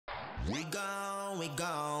We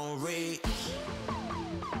gon' reach.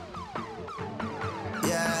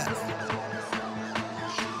 Yeah.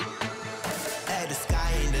 Hey, the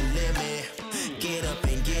sky ain't the limit. Get up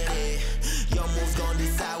and get it. Your moves gon'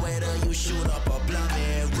 decide whether you shoot up or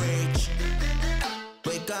plummet. Reach.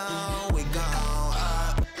 We gon'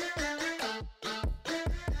 up.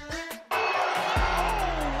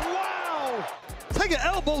 Wow! Take an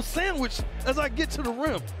elbow sandwich as I get to the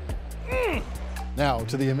rim. Now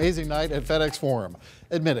to the amazing night at FedEx Forum.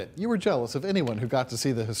 Admit it, you were jealous of anyone who got to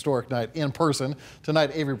see the historic night in person.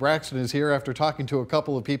 Tonight, Avery Braxton is here after talking to a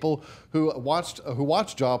couple of people who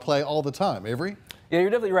watch Ja play all the time. Avery? Yeah, you're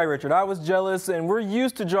definitely right, Richard. I was jealous, and we're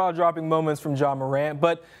used to jaw-dropping moments from Ja Morant,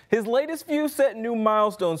 but his latest few set new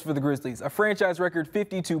milestones for the Grizzlies. A franchise record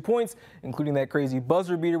 52 points, including that crazy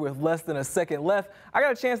buzzer beater with less than a second left. I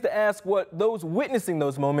got a chance to ask what those witnessing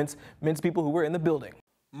those moments meant to people who were in the building.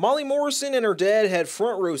 Molly Morrison and her dad had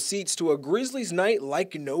front row seats to a Grizzlies night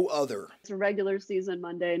like no other. It's a regular season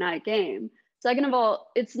Monday night game. Second of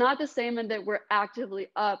all, it's not the same in that we're actively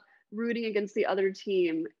up rooting against the other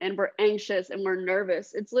team and we're anxious and we're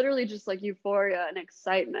nervous. It's literally just like euphoria and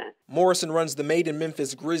excitement. Morrison runs the Made in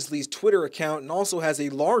Memphis Grizzlies Twitter account and also has a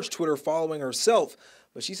large Twitter following herself.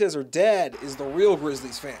 But she says her dad is the real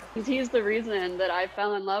Grizzlies fan. He's the reason that I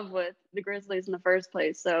fell in love with the Grizzlies in the first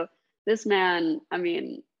place. So this man, I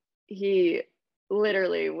mean, he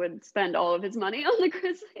literally would spend all of his money on the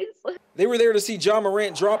Grizzlies. They were there to see Ja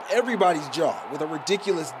Morant drop everybody's jaw with a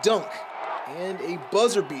ridiculous dunk and a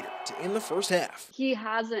buzzer beater to end the first half. He's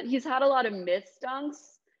had a lot of missed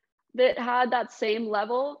dunks that had that same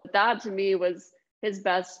level. That to me was his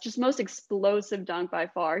best, just most explosive dunk by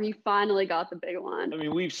far. He finally got the big one. I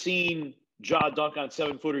mean, we've seen Ja dunk on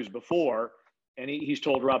 7-footers before. And he's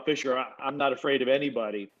told Rob Fisher, I'm not afraid of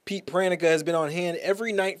anybody. Pete Pranica has been on hand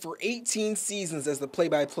every night for 18 seasons as the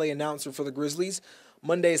play-by-play announcer for the Grizzlies.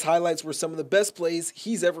 Monday's highlights were some of the best plays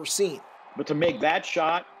he's ever seen. But to make that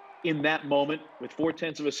shot in that moment with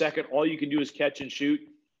 0.4 of a second, all you can do is catch and shoot.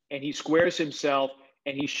 And he squares himself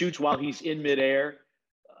and he shoots while he's in midair.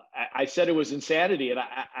 I said it was insanity. And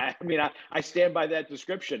I stand by that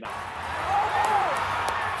description.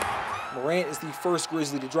 Morant is the first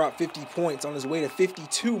Grizzly to drop 50 points on his way to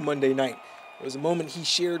 52 Monday night. It was a moment he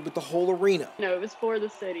shared with the whole arena. No, it was for the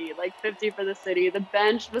city, like 50 for the city. The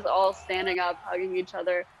bench was all standing up, hugging each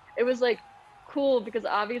other. It was like cool because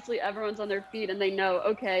obviously everyone's on their feet and they know,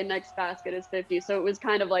 okay, next basket is 50. So it was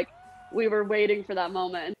kind of like we were waiting for that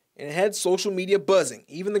moment. And it had social media buzzing.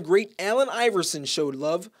 Even the great Allen Iverson showed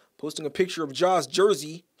love, posting a picture of Ja's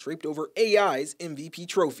jersey draped over AI's MVP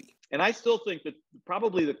trophy. And I still think that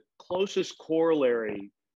probably the closest corollary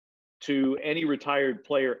to any retired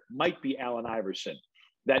player might be Allen Iverson.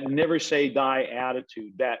 That never say die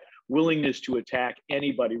attitude, that willingness to attack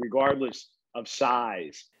anybody regardless of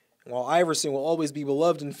size. While Iverson will always be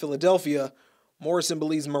beloved in Philadelphia, Morrison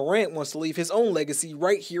believes Morant wants to leave his own legacy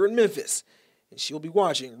right here in Memphis, and she'll be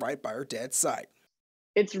watching right by her dad's side.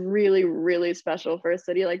 It's really, really special for a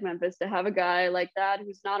city like Memphis to have a guy like that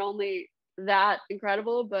who's not only that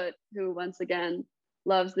incredible, but who once again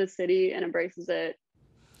loves this city and embraces it.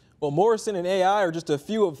 Well, Morrison and AI are just a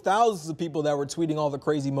few of thousands of people that were tweeting all the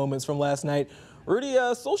crazy moments from last night. Rudy,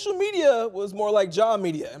 social media was more like Ja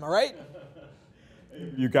media, am I right?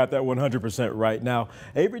 You got that 100% right. Now,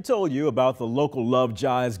 Avery told you about the local love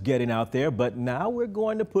Ja is getting out there, but now we're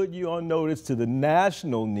going to put you on notice to the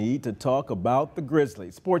national need to talk about the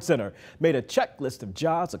Grizzlies. SportsCenter made a checklist of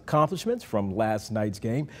Ja's accomplishments from last night's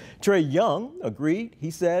game. Trey Young agreed. He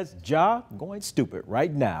says Ja going stupid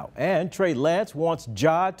right now. And Trey Lance wants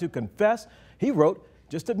Ja to confess. He wrote,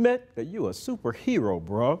 "Just admit that you a superhero,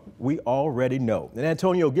 bro. We already know." And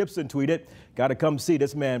Antonio Gibson tweeted, "Gotta come see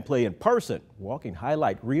this man play in person, walking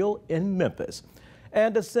highlight reel in Memphis."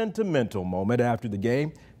 And a sentimental moment after the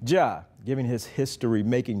game, Ja giving his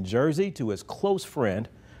history-making jersey to his close friend,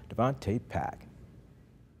 Devontae Pack.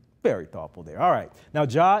 Very thoughtful there. All right. Now,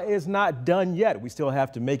 Ja is not done yet. We still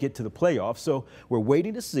have to make it to the playoffs, so we're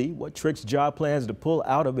waiting to see what tricks Ja plans to pull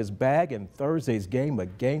out of his bag in Thursday's game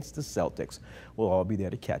against the Celtics. We'll all be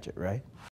there to catch it, right?